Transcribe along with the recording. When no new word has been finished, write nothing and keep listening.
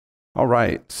All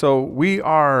right. So we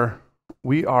are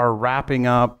wrapping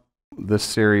up this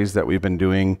series that we've been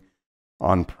doing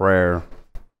on prayer.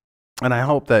 And I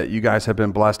hope that you guys have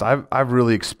been blessed. I've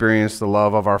really experienced the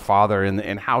love of our Father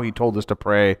and how he told us to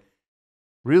pray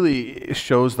really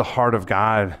shows the heart of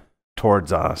God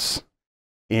towards us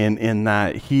in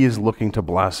that he is looking to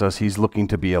bless us. He's looking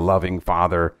to be a loving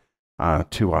Father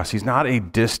to us. He's not a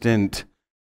distant,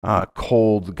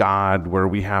 cold God where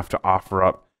we have to offer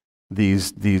up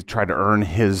these try to earn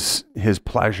his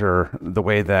pleasure the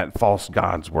way that false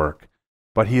gods work.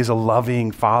 But he is a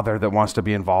loving Father that wants to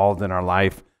be involved in our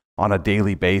life on a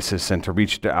daily basis and to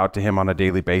reach out to him on a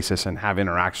daily basis and have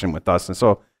interaction with us. And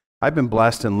so I've been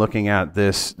blessed in looking at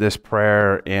this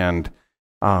prayer and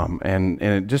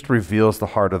it just reveals the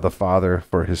heart of the Father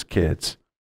for his kids.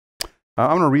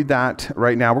 I'm going to read that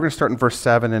right now. We're going to start in verse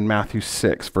 7 in Matthew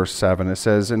 6, verse 7. It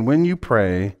says, "And when you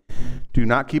pray, do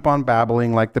not keep on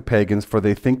babbling like the pagans, for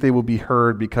they think they will be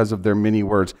heard because of their many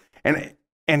words." And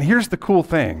here's the cool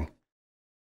thing.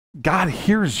 God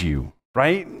hears you,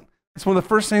 right? It's one of the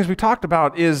first things we talked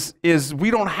about is we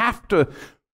don't have to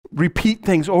repeat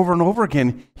things over and over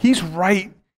again. He's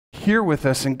right here with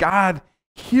us, and God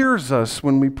hears us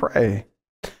when we pray.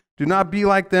 "Do not be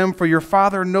like them, for your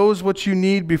Father knows what you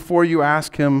need before you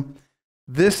ask him.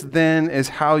 This then is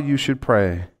how you should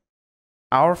pray.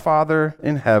 Our Father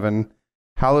in heaven,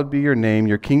 hallowed be your name.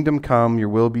 Your kingdom come, your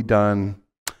will be done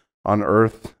on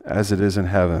earth as it is in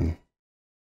heaven.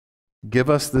 Give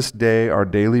us this day our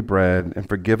daily bread, and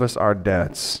forgive us our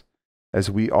debts, as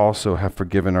we also have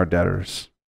forgiven our debtors.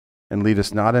 And lead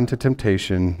us not into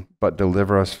temptation, but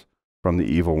deliver us from the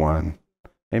evil one."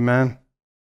 Amen.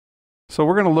 So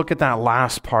we're going to look at that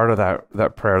last part of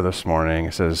that prayer this morning.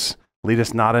 It says, "Lead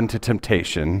us not into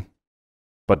temptation,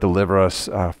 but deliver us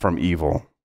from evil."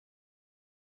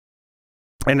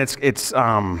 And it's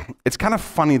kind of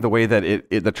funny the way that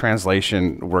the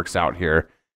translation works out here,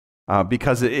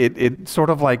 because it sort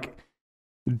of like,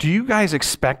 do you guys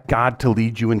expect God to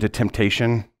lead you into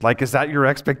temptation? Like, is that your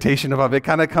expectation of it? It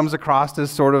kind of comes across as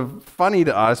sort of funny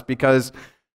to us because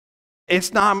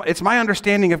it's my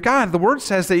understanding of God. The word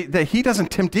says that he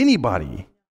doesn't tempt anybody.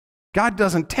 God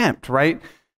doesn't tempt, right?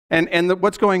 And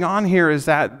what's going on here is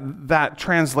that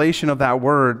translation of that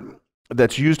word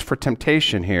that's used for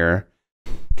temptation here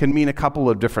can mean a couple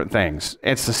of different things.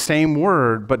 It's the same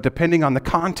word, but depending on the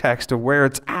context of where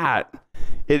it's at,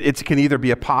 it can either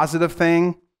be a positive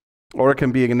thing or it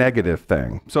can be a negative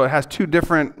thing. So it has two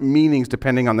different meanings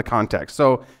depending on the context.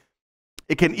 So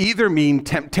it can either mean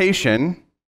temptation,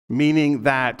 meaning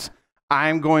that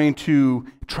I'm going to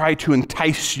try to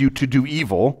entice you to do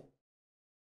evil,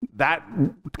 that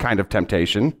kind of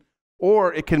temptation,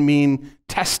 or it can mean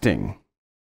testing,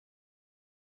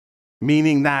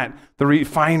 meaning that the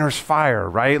refiner's fire,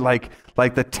 right? Like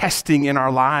the testing in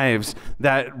our lives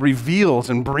that reveals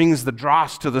and brings the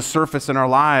dross to the surface in our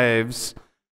lives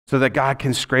so that God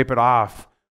can scrape it off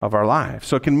of our lives.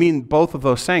 So it can mean both of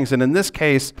those things. And in this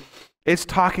case, it's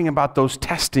talking about those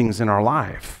testings in our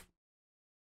life.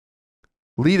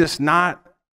 Lead us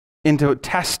not into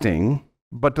testing,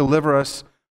 but deliver us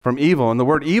from evil. And the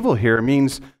word evil here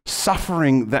means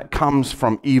suffering that comes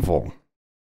from evil.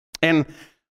 And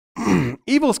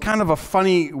evil is kind of a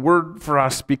funny word for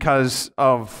us because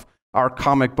of our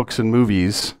comic books and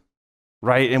movies,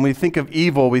 right? And we think of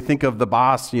evil, we think of the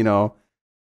boss, evil,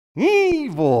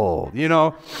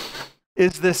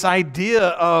 is this idea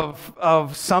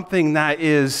of something that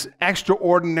is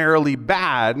extraordinarily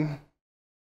bad.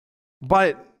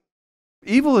 But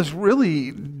evil is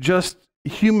really just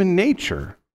human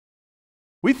nature.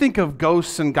 We think of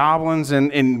ghosts and goblins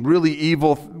and really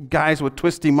evil guys with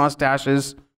twisty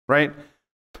mustaches, right?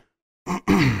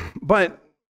 But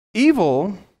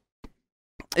evil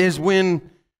is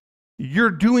when you're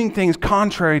doing things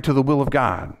contrary to the will of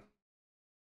God.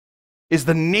 Is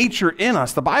the nature in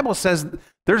us. The Bible says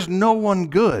there's no one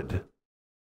good.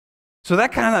 So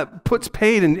that kind of puts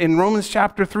paid in Romans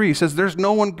chapter 3. It says there's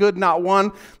no one good, not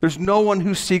one. There's no one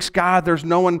who seeks God. There's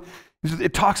no one.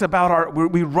 It talks about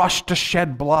we rush to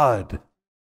shed blood.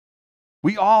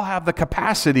 We all have the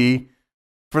capacity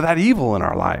for that evil in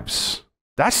our lives.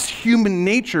 That's human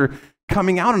nature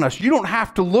coming out in us. You don't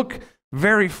have to look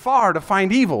very far to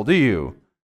find evil, do you?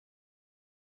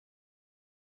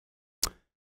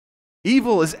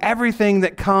 Evil is everything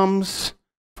that comes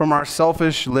from our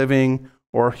selfish living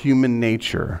or human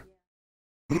nature.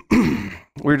 We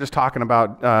were just talking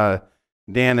about,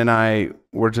 Dan and I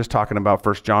were just talking about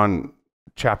 1 John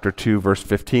chapter 2, verse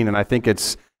 15, and I think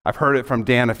I've heard it from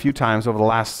Dan a few times over the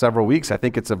last several weeks. I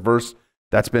think it's a verse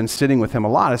that's been sitting with him a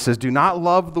lot. It says, "Do not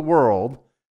love the world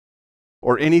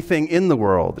or anything in the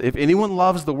world. If anyone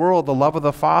loves the world, the love of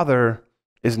the Father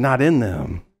is not in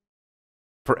them.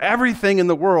 For everything in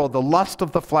the world, the lust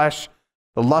of the flesh,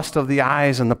 the lust of the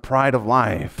eyes, and the pride of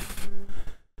life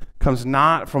comes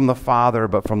not from the Father,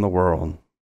 but from the world.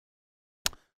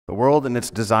 The world and its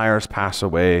desires pass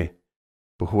away,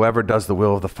 but whoever does the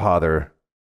will of the Father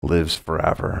lives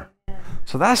forever.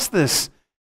 So that's this.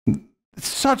 It's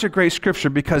such a great scripture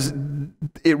because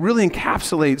it really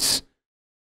encapsulates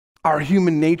our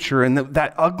human nature and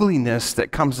that ugliness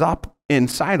that comes up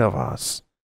inside of us.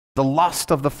 The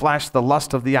lust of the flesh, the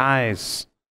lust of the eyes,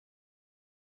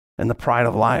 and the pride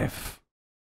of life.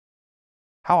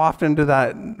 How often does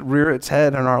that rear its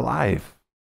head in our life?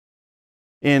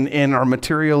 In our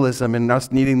materialism and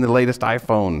us needing the latest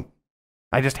iPhone.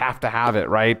 I just have to have it,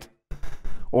 right?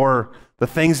 Or the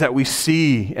things that we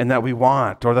see and that we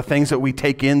want, or the things that we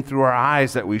take in through our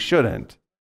eyes that we shouldn't.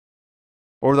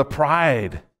 Or the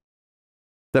pride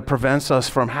that prevents us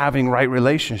from having right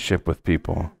relationship with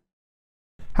people.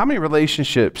 How many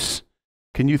relationships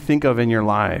can you think of in your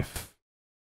life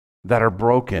that are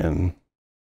broken,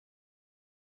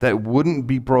 that wouldn't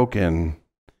be broken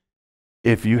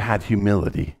if you had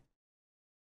humility?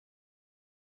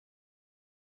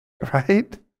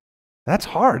 Right? That's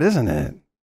hard, isn't it?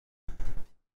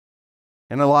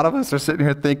 And a lot of us are sitting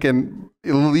here thinking,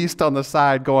 at least on the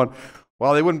side, going,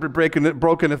 well, they wouldn't be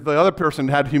broken if the other person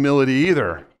had humility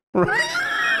either.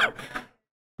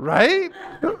 Right?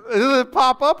 It'll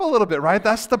pop up a little bit, right?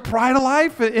 That's the pride of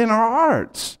life in our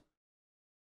hearts.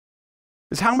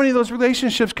 Is how many of those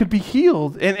relationships could be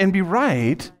healed and be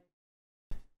right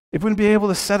if we wouldn't be able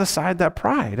to set aside that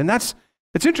pride. And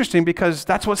it's interesting because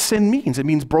that's what sin means. It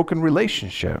means broken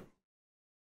relationship.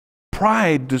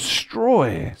 Pride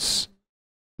destroys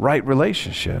right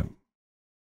relationship.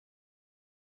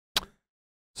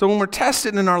 So when we're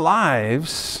tested in our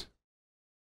lives,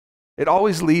 it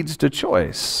always leads to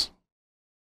choice.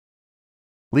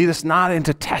 Lead us not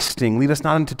into testing, lead us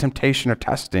not into temptation or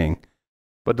testing,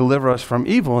 but deliver us from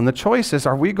evil. And the choice is,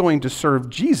 are we going to serve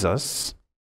Jesus?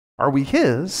 Are we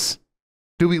his?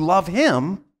 Do we love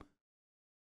him?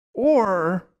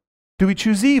 Or do we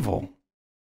choose evil?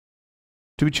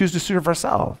 Do we choose to serve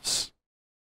ourselves?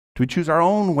 Do we choose our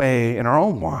own way and our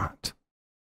own want?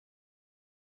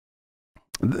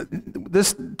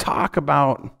 This talk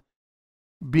about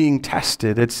being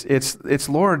tested, it's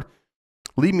Lord,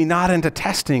 lead me not into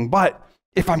testing, but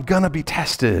if I'm going to be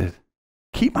tested,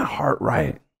 keep my heart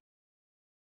right.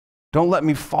 Don't let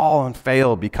me fall and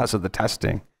fail because of the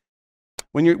testing.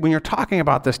 When you're talking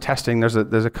about this testing, there's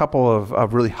a couple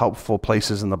of really helpful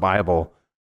places in the Bible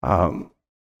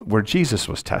where Jesus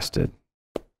was tested.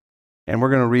 And we're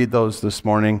going to read those this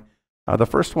morning. The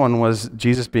first one was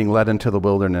Jesus being led into the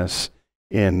wilderness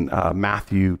in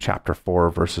Matthew chapter 4,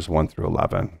 verses 1 through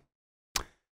 11.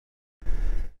 It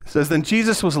says, then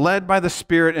Jesus was led by the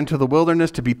Spirit into the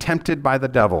wilderness to be tempted by the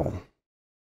devil.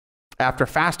 After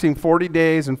fasting 40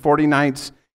 days and 40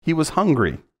 nights, he was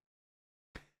hungry.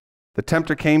 The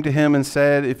tempter came to him and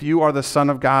said, if you are the Son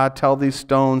of God, tell these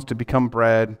stones to become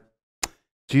bread.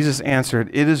 Jesus answered,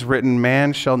 it is written,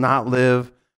 man shall not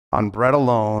live on bread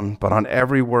alone, but on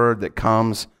every word that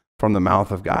comes from the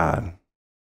mouth of God.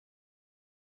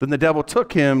 Then the devil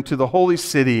took him to the holy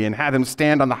city and had him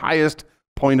stand on the highest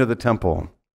point of the temple.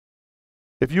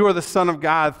 If you are the Son of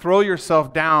God, throw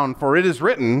yourself down, for it is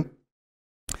written,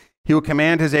 he will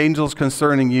command his angels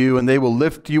concerning you, and they will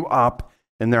lift you up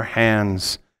in their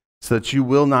hands, so that you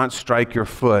will not strike your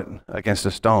foot against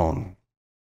a stone.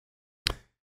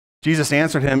 Jesus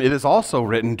answered him, it is also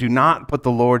written, do not put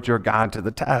the Lord your God to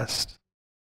the test.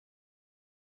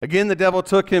 Again, the devil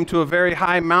took him to a very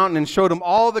high mountain and showed him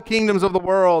all the kingdoms of the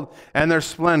world and their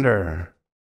splendor.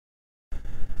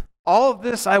 All of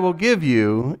this I will give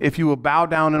you if you will bow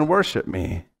down and worship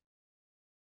me.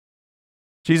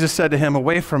 Jesus said to him,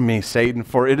 away from me, Satan,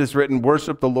 for it is written,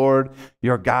 worship the Lord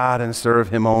your God and serve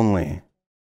him only.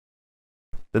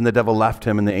 Then the devil left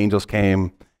him and the angels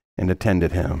came and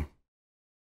attended him.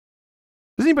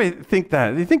 Does anybody think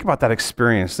that? Do you think about that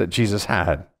experience that Jesus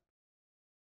had?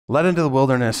 Led into the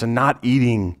wilderness and not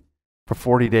eating for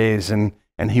 40 days and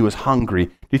he was hungry.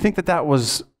 Do you think that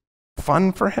was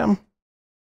fun for him?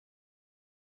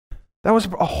 That was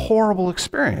a horrible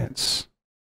experience.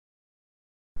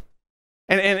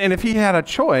 And if he had a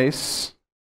choice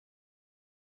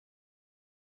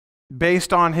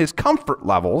based on his comfort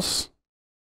levels,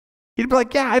 he'd be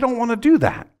like, yeah, I don't want to do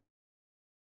that.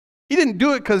 He didn't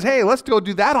do it because, hey, let's go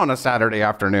do that on a Saturday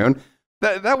afternoon.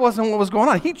 That wasn't what was going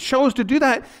on. He chose to do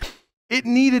that. It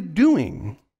needed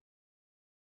doing.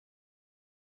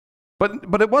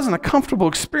 But it wasn't a comfortable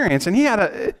experience, and he had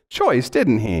a choice,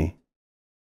 didn't he?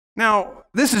 Now,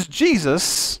 this is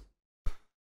Jesus,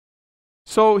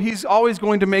 so he's always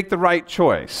going to make the right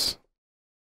choice.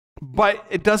 But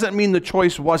it doesn't mean the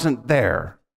choice wasn't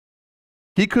there.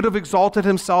 He could have exalted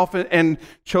himself and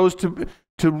chose to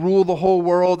rule the whole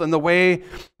world in the way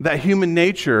that human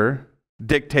nature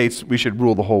dictates we should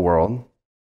rule the whole world.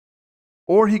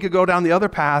 Or he could go down the other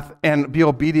path and be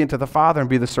obedient to the Father and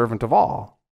be the servant of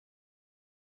all.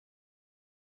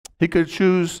 He could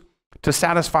choose to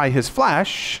satisfy his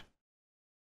flesh,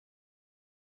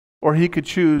 or he could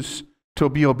choose to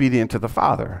be obedient to the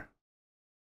Father.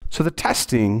 So the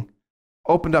testing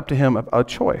opened up to him a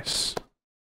choice.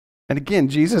 And again,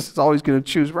 Jesus is always going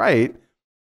to choose right,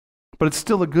 but it's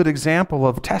still a good example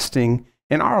of testing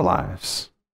in our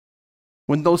lives.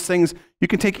 When those things, you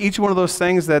can take each one of those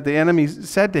things that the enemy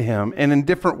said to him and in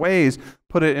different ways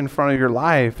put it in front of your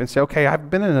life and say, okay,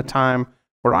 I've been in a time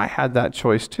where I had that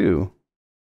choice too.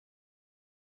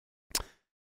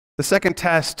 The second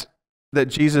test that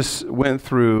Jesus went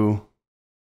through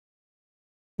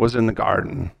was in the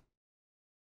garden.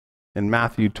 In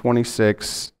Matthew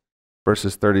 26,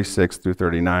 verses 36 through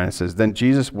 39, it says, Then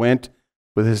Jesus went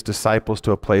with his disciples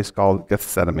to a place called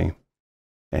Gethsemane.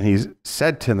 And he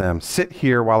said to them, Sit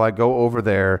here while I go over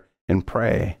there and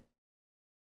pray.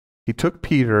 He took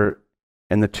Peter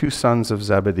and the two sons of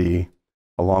Zebedee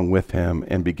along with him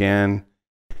and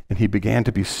he began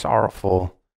to be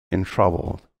sorrowful and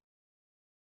troubled.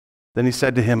 Then he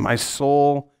said to him, My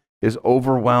soul is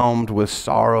overwhelmed with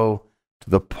sorrow to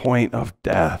the point of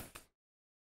death.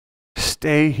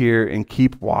 Stay here and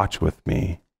keep watch with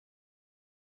me.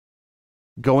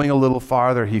 Going a little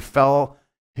farther, he fell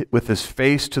with his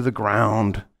face to the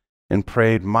ground and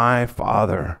prayed, My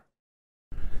Father,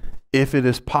 if it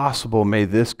is possible, may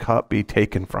this cup be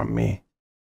taken from me.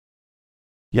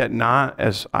 Yet not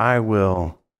as I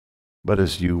will, but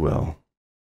as you will.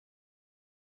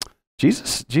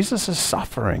 Jesus is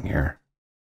suffering here.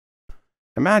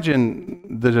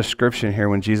 Imagine the description here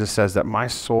when Jesus says that my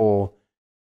soul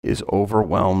is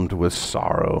overwhelmed with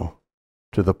sorrow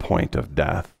to the point of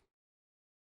death.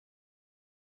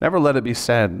 Never let it be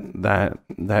said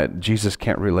that Jesus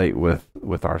can't relate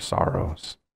with our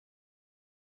sorrows.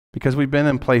 Because we've been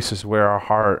in places where our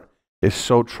heart is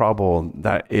so troubled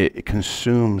that it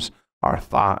consumes our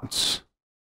thoughts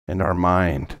and our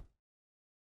mind.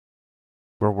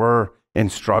 Where we're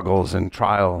in struggles and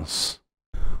trials.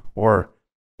 Or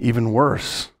even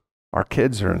worse, our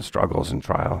kids are in struggles and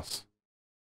trials.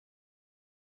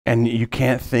 And you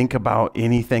can't think about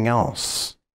anything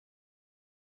else.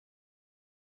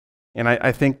 And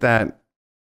I think that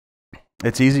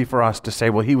it's easy for us to say,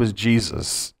 well, he was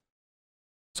Jesus.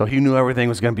 So he knew everything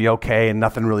was going to be okay and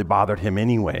nothing really bothered him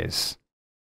anyways.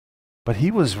 But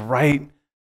he was right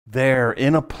there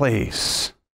in a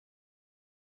place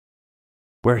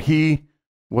where he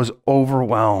was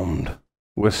overwhelmed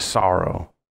with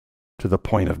sorrow to the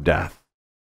point of death.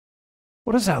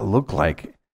 What does that look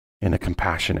like in a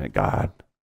compassionate God?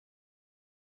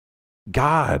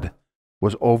 God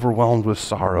was overwhelmed with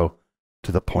sorrow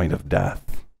to the point of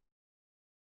death.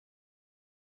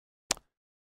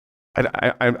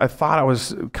 I thought I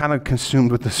was kind of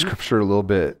consumed with the scripture a little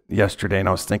bit yesterday, and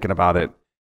I was thinking about it.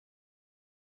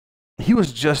 He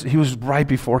was right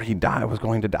before he was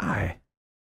going to die.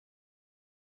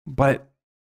 But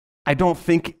I don't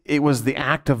think it was the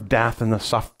act of death and the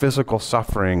physical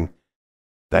suffering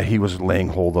that he was laying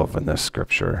hold of in this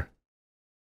scripture.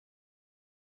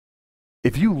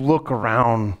 If you look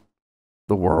around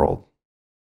the world,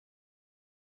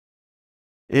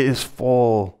 it is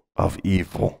full of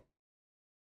evil,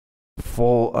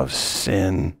 full of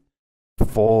sin,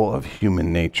 full of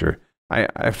human nature.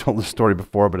 I've told this story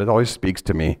before, but it always speaks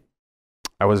to me.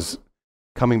 I was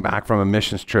coming back from a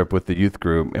missions trip with the youth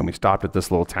group, and we stopped at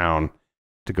this little town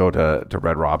to go to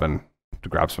Red Robin to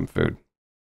grab some food.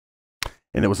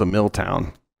 And it was a mill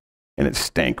town, and it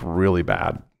stank really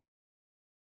bad.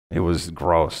 It was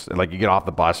gross. Like you get off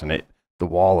the bus, and the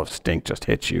wall of stink just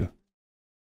hits you.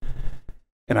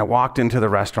 And I walked into the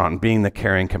restaurant, and being the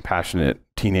caring, compassionate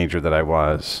teenager that I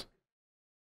was,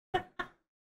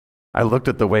 I looked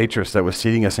at the waitress that was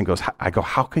seating us and I go,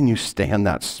 how can you stand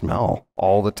that smell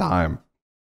all the time?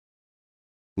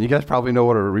 And you guys probably know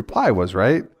what her reply was,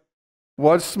 right?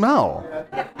 What smell?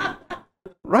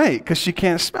 Right, because she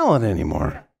can't smell it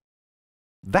anymore.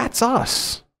 That's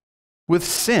us with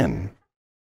sin.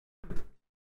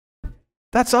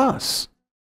 That's us.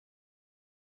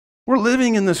 We're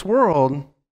living in this world,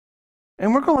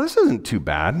 and we're going, this isn't too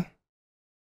bad.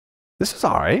 This is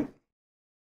all right.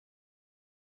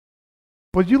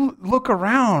 But you look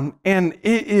around and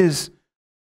it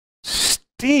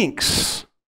stinks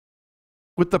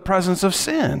with the presence of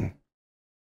sin.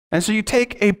 And so you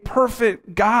take a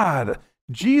perfect God,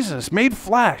 Jesus, made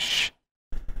flesh,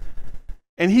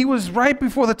 and he was right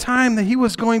before the time that he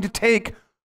was going to take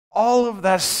all of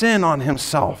that sin on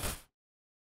himself.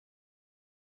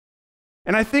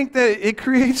 And I think that it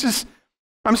creates this,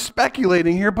 I'm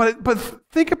speculating here, but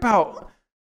think about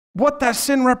what that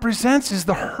sin represents is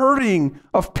the hurting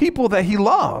of people that he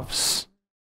loves.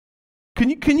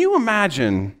 Can you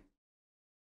imagine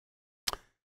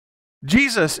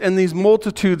Jesus and these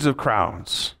multitudes of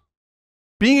crowds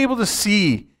being able to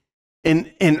see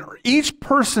in each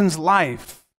person's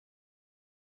life,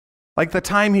 like the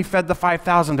time he fed the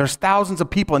 5,000, there's thousands of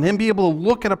people, and him be able to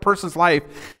look at a person's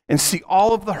life and see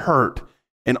all of the hurt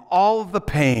and all of the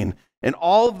pain and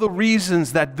all of the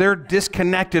reasons that they're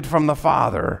disconnected from the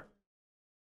Father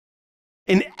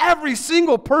in every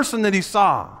single person that he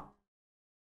saw.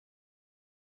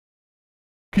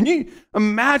 Can you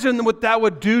imagine what that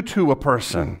would do to a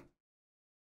person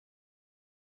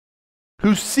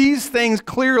who sees things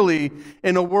clearly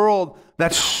in a world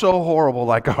that's so horrible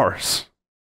like ours?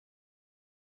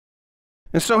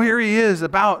 And so here he is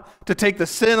about to take the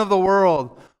sin of the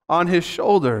world on his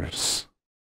shoulders.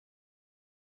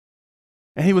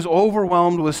 And he was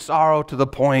overwhelmed with sorrow to the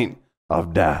point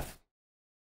of death.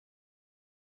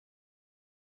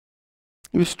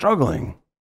 He was struggling.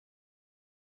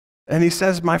 And he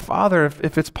says, my Father,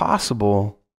 if it's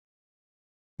possible,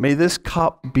 may this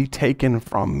cup be taken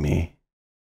from me.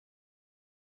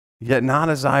 Yet not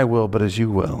as I will, but as you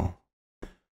will.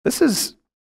 This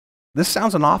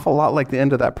sounds an awful lot like the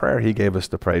end of that prayer he gave us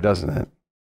to pray, doesn't it?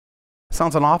 It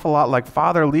sounds an awful lot like,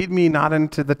 Father, lead me not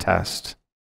into the test,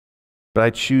 but I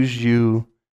choose you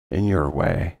in your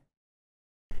way.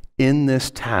 In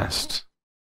this test,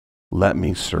 let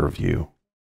me serve you.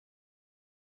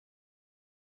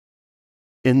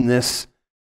 In this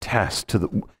test,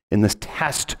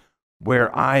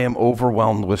 where I am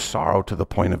overwhelmed with sorrow to the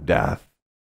point of death,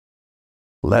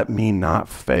 let me not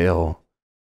fail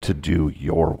to do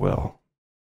your will.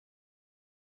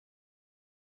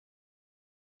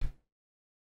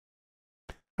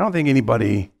 I don't think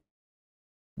anybody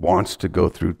wants to go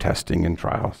through testing and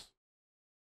trials.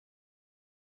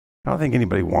 I don't think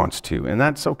anybody wants to, and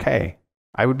that's okay.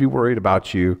 I would be worried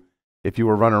about you if you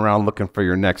were running around looking for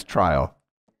your next trial.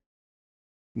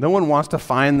 No one wants to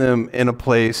find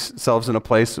themselves in a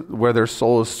place where their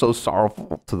soul is so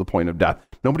sorrowful to the point of death.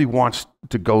 Nobody wants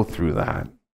to go through that.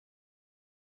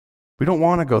 We don't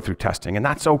want to go through testing, and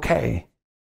that's okay.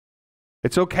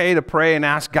 It's okay to pray and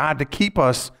ask God to keep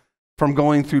us from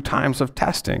going through times of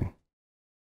testing.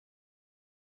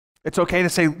 It's okay to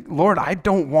say, Lord, I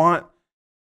don't want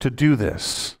to do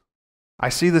this. I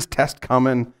see this test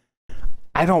coming.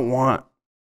 I don't want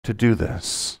to do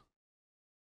this.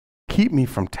 Keep me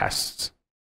from tests.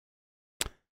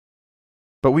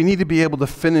 But we need to be able to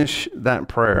finish that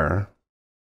prayer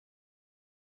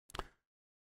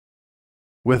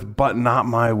with, but not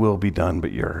my will be done,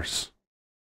 but yours.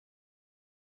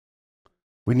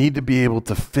 We need to be able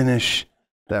to finish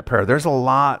that prayer. There's a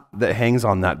lot that hangs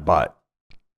on that but.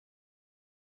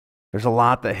 There's a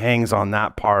lot that hangs on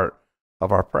that part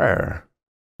of our prayer.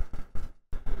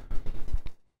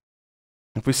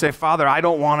 If we say, Father, I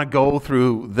don't want to go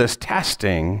through this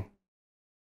testing,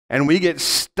 and we get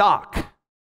stuck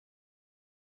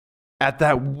at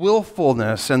that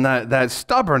willfulness and that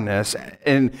stubbornness,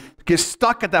 and get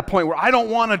stuck at that point where I don't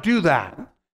want to do that,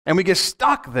 and we get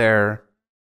stuck there,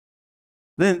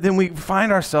 then we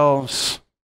find ourselves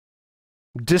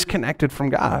disconnected from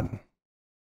God.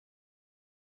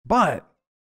 But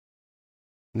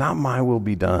not my will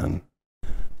be done,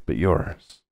 but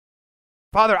yours.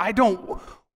 Father, I don't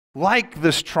like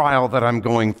this trial that I'm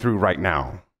going through right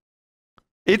now.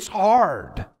 It's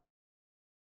hard.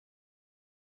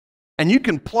 And you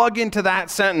can plug into that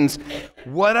sentence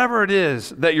whatever it is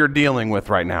that you're dealing with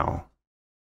right now.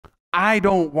 I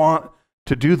don't want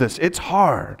to do this. It's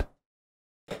hard.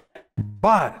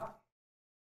 But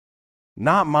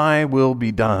not my will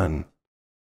be done,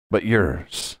 but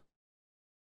yours.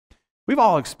 We've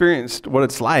all experienced what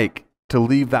it's like to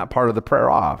leave that part of the prayer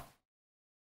off.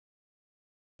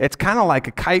 It's kind of like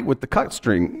a kite with the cut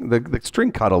string, the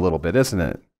string cut a little bit, isn't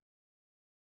it?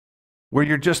 Where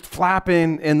you're just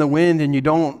flapping in the wind and you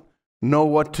don't know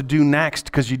what to do next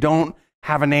because you don't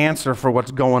have an answer for what's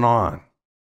going on.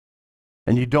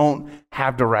 And you don't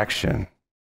have direction.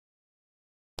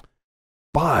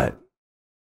 But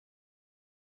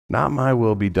not my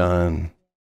will be done,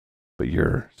 but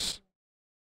yours.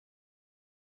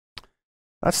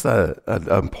 That's the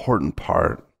important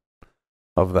part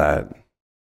of that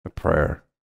prayer.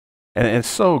 And it's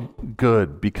so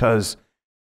good because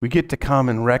we get to come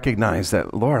and recognize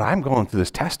that, Lord, I'm going through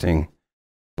this testing,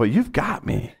 but you've got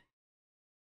me.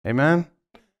 Amen?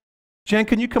 Jen,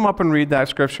 can you come up and read that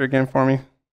scripture again for me?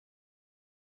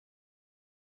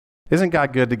 Isn't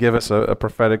God good to give us a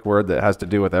prophetic word that has to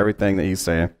do with everything that he's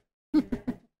saying?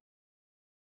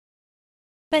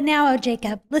 But now, O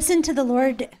Jacob, listen to the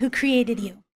Lord who created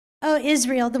you. O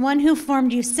Israel, the one who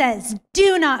formed you says,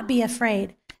 do not be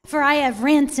afraid, for I have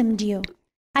ransomed you.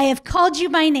 I have called you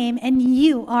by name, and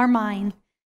you are mine.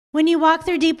 When you walk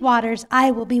through deep waters,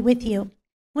 I will be with you.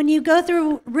 When you go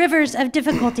through rivers of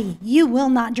difficulty, you will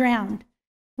not drown.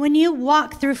 When you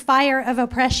walk through fire of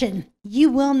oppression, you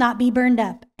will not be burned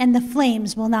up, and the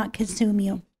flames will not consume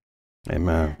you.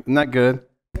 Amen. Isn't that good?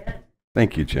 Yeah.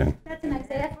 Thank you, Jen. That's in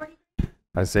Isaiah 43.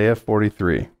 Isaiah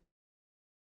 43.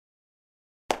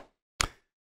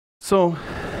 So,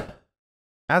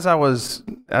 as I was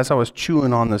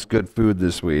chewing on this good food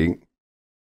this week,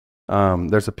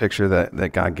 there's a picture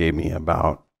that God gave me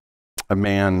about a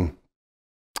man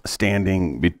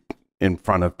standing in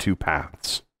front of two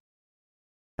paths.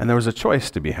 And there was a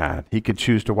choice to be had. He could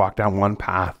choose to walk down one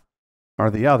path or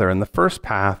the other. And the first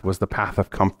path was the path of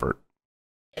comfort.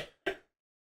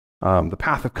 The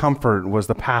path of comfort was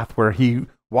the path where he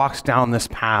walks down this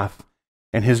path,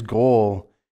 and his goal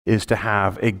is to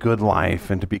have a good life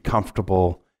and to be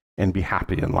comfortable and be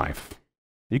happy in life.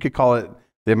 You could call it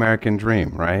the American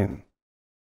dream, right?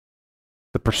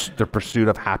 The pursuit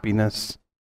of happiness.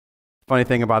 Funny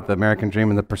thing about the American dream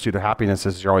and the pursuit of happiness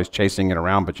is you're always chasing it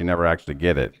around, but you never actually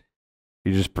get it.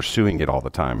 You're just pursuing it all the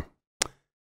time.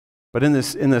 But in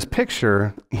this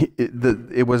picture,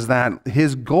 it was that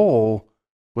his goal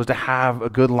was to have a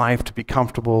good life, to be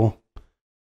comfortable,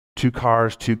 2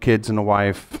 cars, 2 kids and a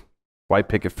wife, white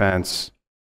picket fence.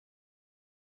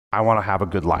 I want to have a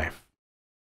good life.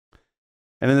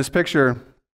 And in this picture,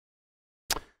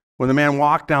 when the man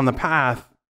walked down the path,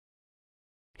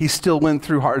 he still went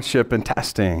through hardship and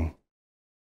testing,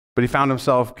 but he found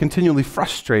himself continually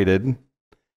frustrated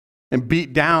and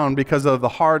beat down because of the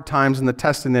hard times and the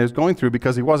testing that he was going through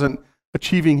because he wasn't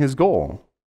achieving his goal.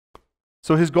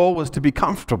 So his goal was to be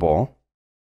comfortable,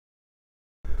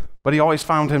 but he always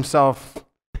found himself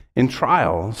in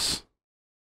trials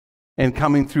and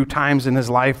coming through times in his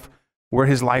life where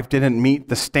his life didn't meet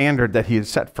the standard that he had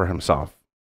set for himself.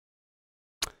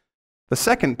 The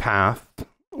second path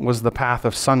was the path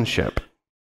of sonship.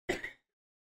 The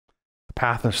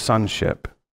path of sonship.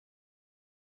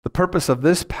 The purpose of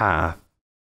this path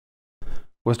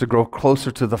was to grow closer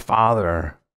to the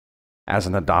Father as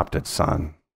an adopted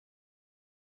son.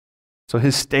 So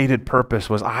his stated purpose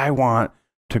was, I want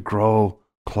to grow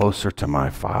closer to my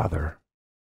Father.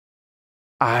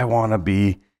 I want to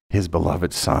be his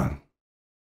beloved son.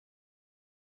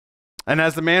 And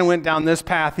as the man went down this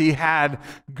path, he had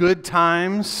good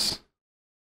times,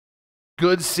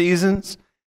 good seasons,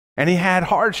 and he had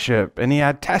hardship, and he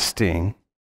had testing.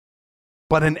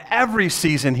 But in every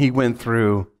season he went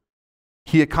through,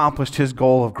 he accomplished his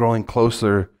goal of growing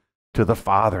closer to the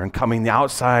Father and coming the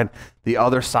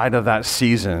other side of that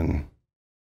season,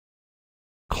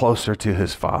 closer to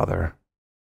his Father,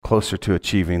 closer to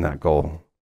achieving that goal.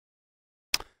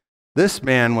 This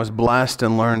man was blessed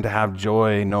and learned to have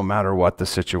joy no matter what the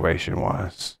situation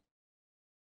was.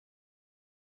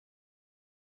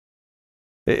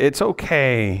 It's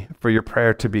okay for your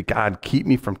prayer to be, God, keep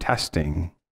me from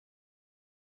testing.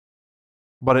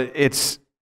 But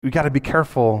we got to be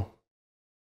careful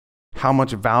how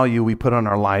much value we put on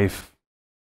our life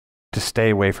to stay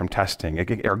away from testing.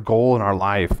 Our goal in our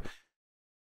life,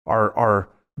 our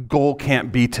goal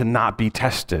can't be to not be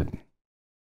tested,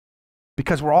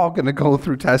 because we're all going to go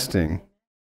through testing.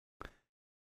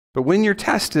 But when you're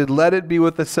tested, let it be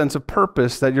with a sense of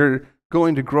purpose that you're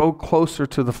going to grow closer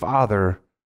to the Father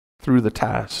through the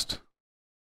test.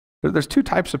 There's 2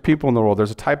 types of people in the world.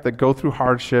 There's a type that go through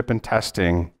hardship and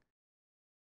testing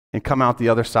and come out the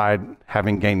other side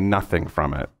having gained nothing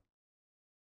from it.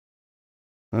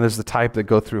 And there's the type that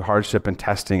go through hardship and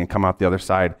testing and come out the other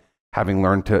side having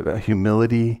learned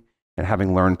humility and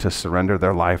having learned to surrender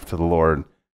their life to the Lord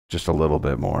just a little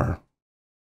bit more.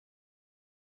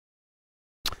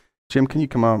 Jim, can you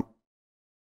come up?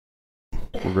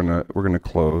 We're gonna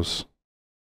close.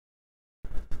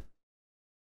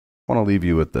 I want to leave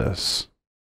you with this.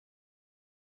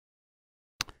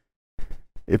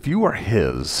 If you are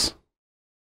his,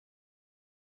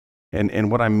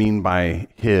 and what I mean by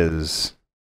his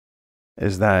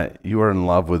is that you are in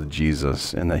love with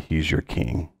Jesus and that he's your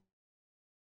king.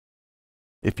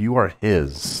 If you are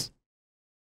his,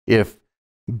 if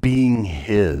being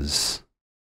his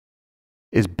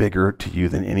is bigger to you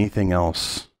than anything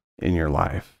else in your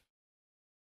life.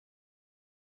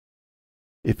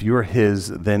 If you're his,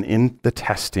 then in the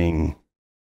testing,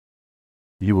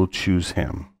 you will choose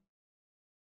him.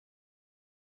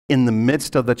 In the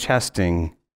midst of the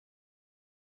testing,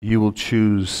 you will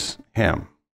choose him.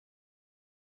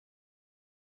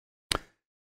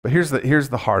 But here's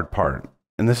the hard part,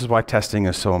 and this is why testing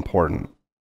is so important.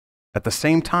 At the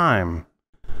same time,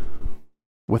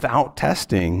 without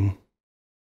testing,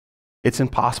 it's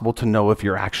impossible to know if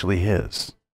you're actually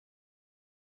his.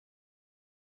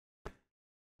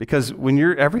 Because when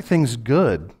everything's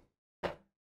good,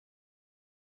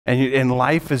 and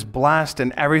life is blessed,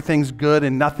 and everything's good,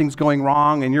 and nothing's going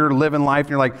wrong, and you're living life,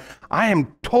 and you're like, I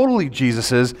am totally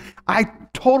Jesus's. I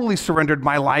totally surrendered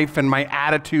my life and my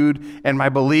attitude and my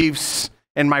beliefs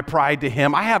and my pride to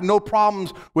him. I have no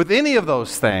problems with any of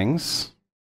those things.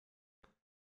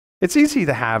 It's easy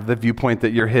to have the viewpoint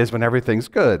that you're his when everything's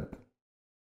good,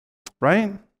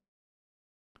 right?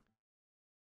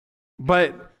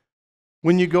 But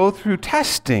when you go through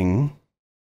testing,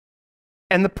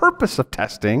 and the purpose of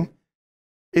testing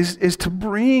is to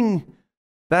bring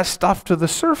that stuff to the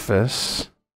surface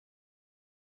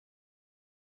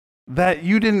that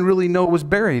you didn't really know was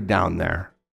buried down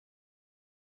there.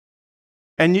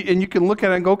 And you can look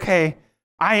at it and go, okay,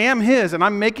 I am his, and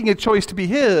I'm making a choice to be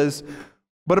his,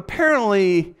 but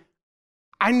apparently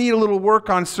I need a little work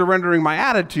on surrendering my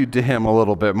attitude to him a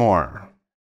little bit more.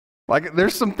 Like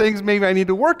there's some things maybe I need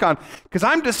to work on, because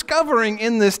I'm discovering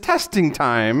in this testing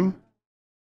time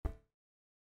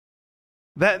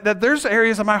that there's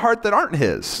areas of my heart that aren't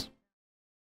his.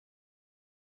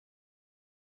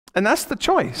 And that's the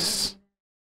choice.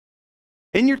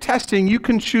 In your testing, you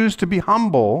can choose to be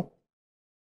humble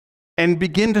and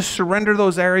begin to surrender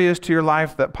those areas to your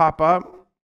life that pop up.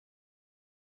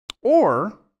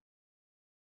 Or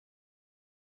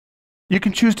you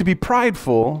can choose to be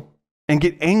prideful and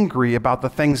get angry about the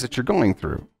things that you're going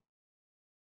through.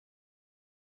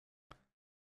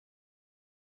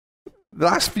 The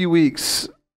last few weeks,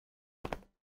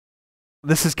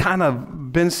 this has kind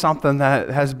of been something that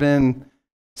has been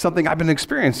something I've been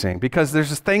experiencing, because there's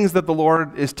just things that the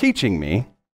Lord is teaching me,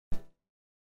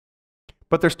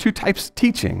 but there's two types of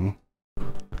teaching.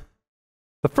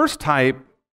 The first type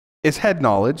is head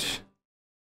knowledge.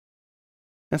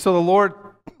 And so the Lord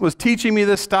was teaching me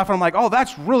this stuff, and I'm like, oh,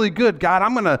 that's really good, God.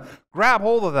 I'm going to grab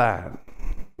hold of that.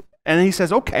 And he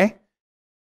says, okay.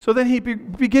 So then he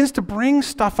begins to bring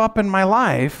stuff up in my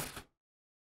life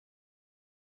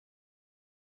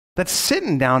that's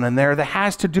sitting down in there that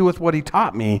has to do with what he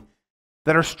taught me,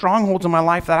 that are strongholds in my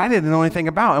life that I didn't know anything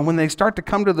about. And when they start to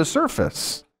come to the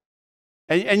surface,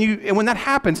 and when that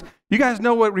happens, you guys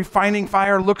know what refining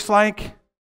fire looks like?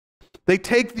 They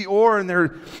take the ore and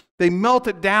they melt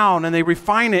it down and they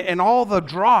refine it, and all the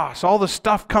dross, all the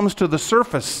stuff comes to the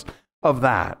surface of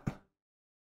that.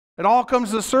 It all comes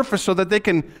to the surface so that they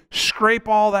can scrape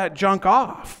all that junk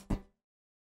off.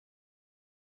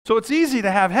 So it's easy to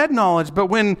have head knowledge, but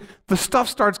when the stuff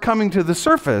starts coming to the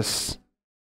surface,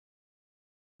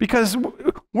 because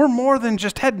we're more than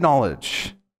just head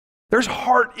knowledge. There's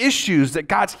heart issues that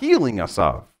God's healing us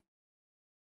of.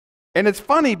 And it's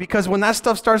funny because when that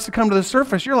stuff starts to come to the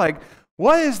surface, you're like,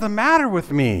 what is the matter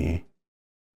with me?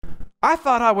 I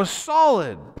thought I was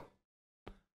solid.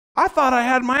 I thought I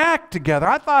had my act together.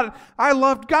 I thought I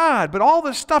loved God, but all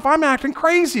this stuff, I'm acting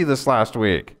crazy this last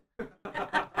week.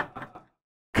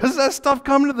 Because that stuff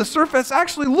coming to the surface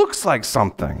actually looks like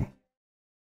something,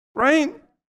 right?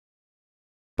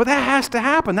 But that has to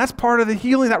happen. That's part of the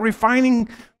healing, that refining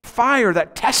fire,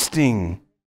 that testing.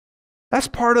 That's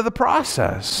part of the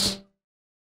process.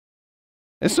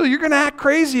 And so you're going to act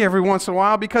crazy every once in a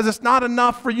while, because it's not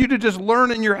enough for you to just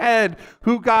learn in your head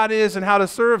who God is and how to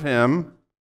serve him.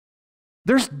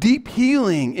 There's deep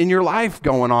healing in your life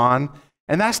going on,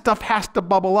 and that stuff has to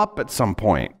bubble up at some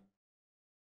point.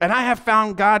 And I have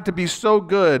found God to be so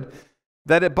good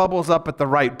that it bubbles up at the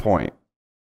right point.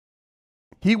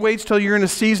 He waits till you're in a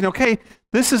season, okay,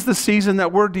 this is the season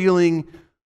that we're dealing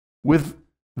with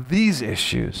these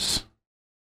issues.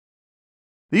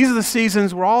 These are the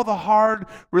seasons where all the hard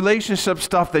relationship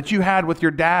stuff that you had with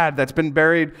your dad that's been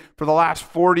buried for the last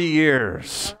 40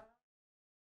 years,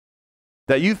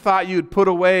 that you thought you'd put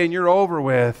away and you're over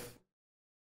with,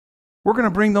 we're going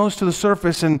to bring those to the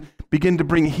surface and begin to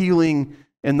bring healing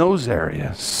in those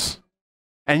areas.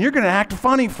 And you're going to act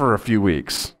funny for a few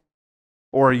weeks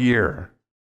or a year.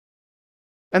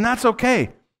 And that's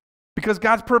okay, because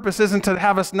God's purpose isn't to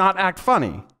have us not act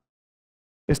funny.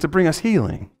 It's to bring us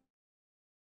healing.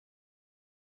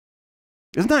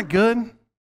 Isn't that good?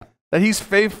 That he's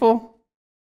faithful?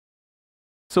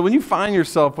 So when you find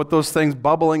yourself with those things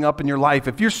bubbling up in your life,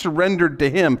 if you're surrendered to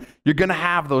him, you're going to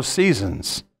have those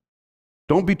seasons.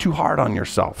 Don't be too hard on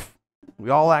yourself. We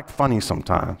all act funny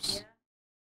sometimes.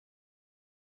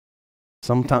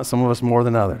 Sometimes, some of us more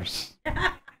than others.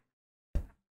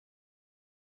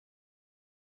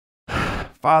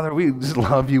 Father, we just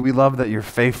love you. We love that you're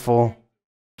faithful.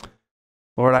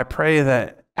 Lord, I pray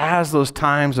that as those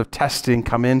times of testing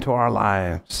come into our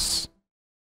lives,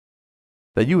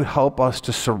 that you would help us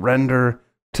to surrender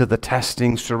to the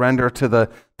testing, surrender to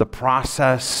the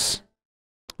process.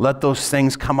 Let those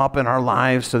things come up in our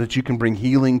lives so that you can bring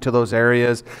healing to those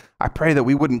areas. I pray that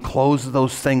we wouldn't close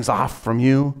those things off from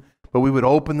you, but we would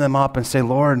open them up and say,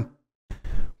 Lord,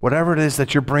 whatever it is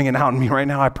that you're bringing out in me right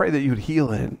now, I pray that you'd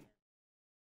heal it.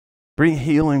 Bring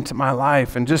healing to my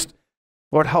life. And just,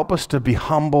 Lord, help us to be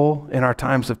humble in our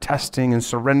times of testing and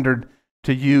surrendered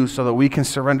to you so that we can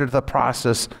surrender to the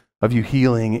process of you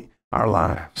healing our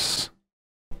lives.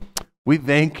 We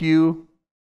thank you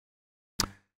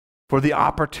for the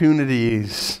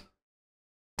opportunities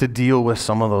to deal with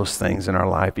some of those things in our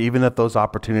life, even if those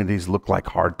opportunities look like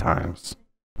hard times.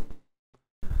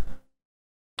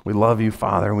 We love you,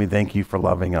 Father, and we thank you for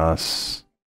loving us.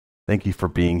 Thank you for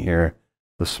being here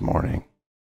this morning.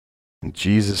 In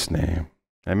Jesus' name,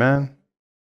 amen.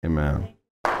 Amen.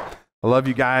 I love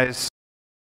you guys.